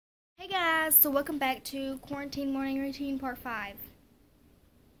Guys, so welcome back to Quarantine Morning Routine Part 5.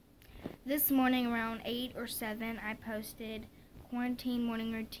 This morning around 8 or 7 I posted Quarantine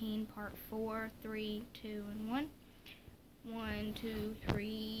Morning Routine Part 4, 3, 2, and 1. 1, 2,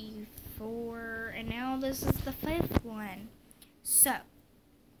 3, 4, and now this is the 5th one. So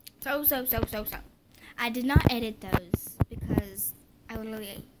I did not edit those because I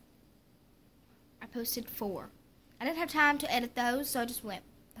posted 4. I didn't have time to edit those, so I just went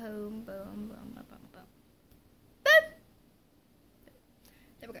boom, boom, boom, boom, boom, boom. Boom!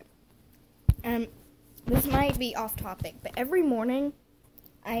 There we go. This might be off topic, but every morning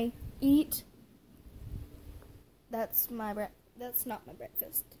I eat. That's not my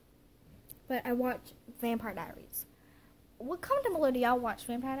breakfast. But I watch Vampire Diaries. Comment down below, do y'all watch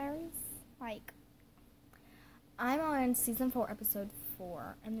Vampire Diaries? Like, I'm on season 4, episode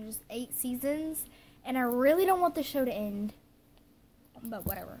 4, and there's 8 seasons, and I really don't want the show to end. But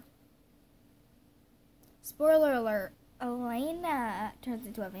whatever. Spoiler alert, Elena turns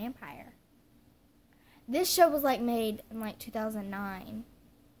into a vampire. This show was made in 2009.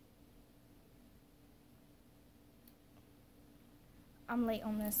 I'm late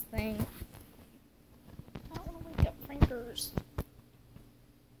on this thing. I don't want to wake up Frankers.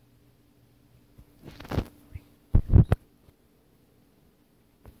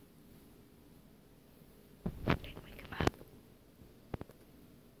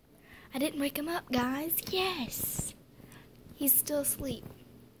 I didn't wake him up, guys. Yes. He's still asleep.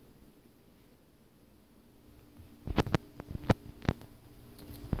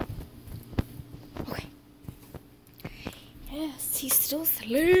 Okay. Yes, he's still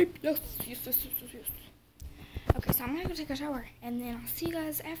asleep. Yes. Okay, so I'm going to go take a shower, and then I'll see you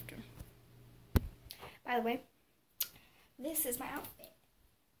guys after. By the way, this is my outfit.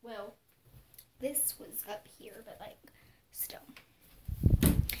 Well, this was up here, but still.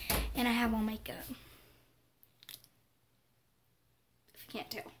 And I have on makeup. If you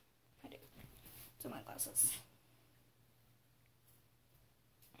can't tell, I do. So my glasses.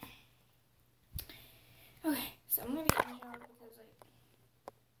 Okay, so I'm gonna be getting showered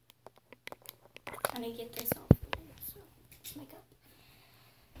because I need to get this off. So makeup.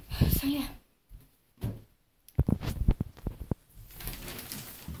 So yeah.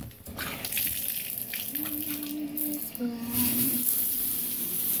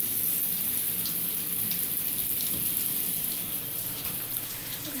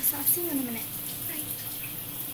 I'll see you in a minute.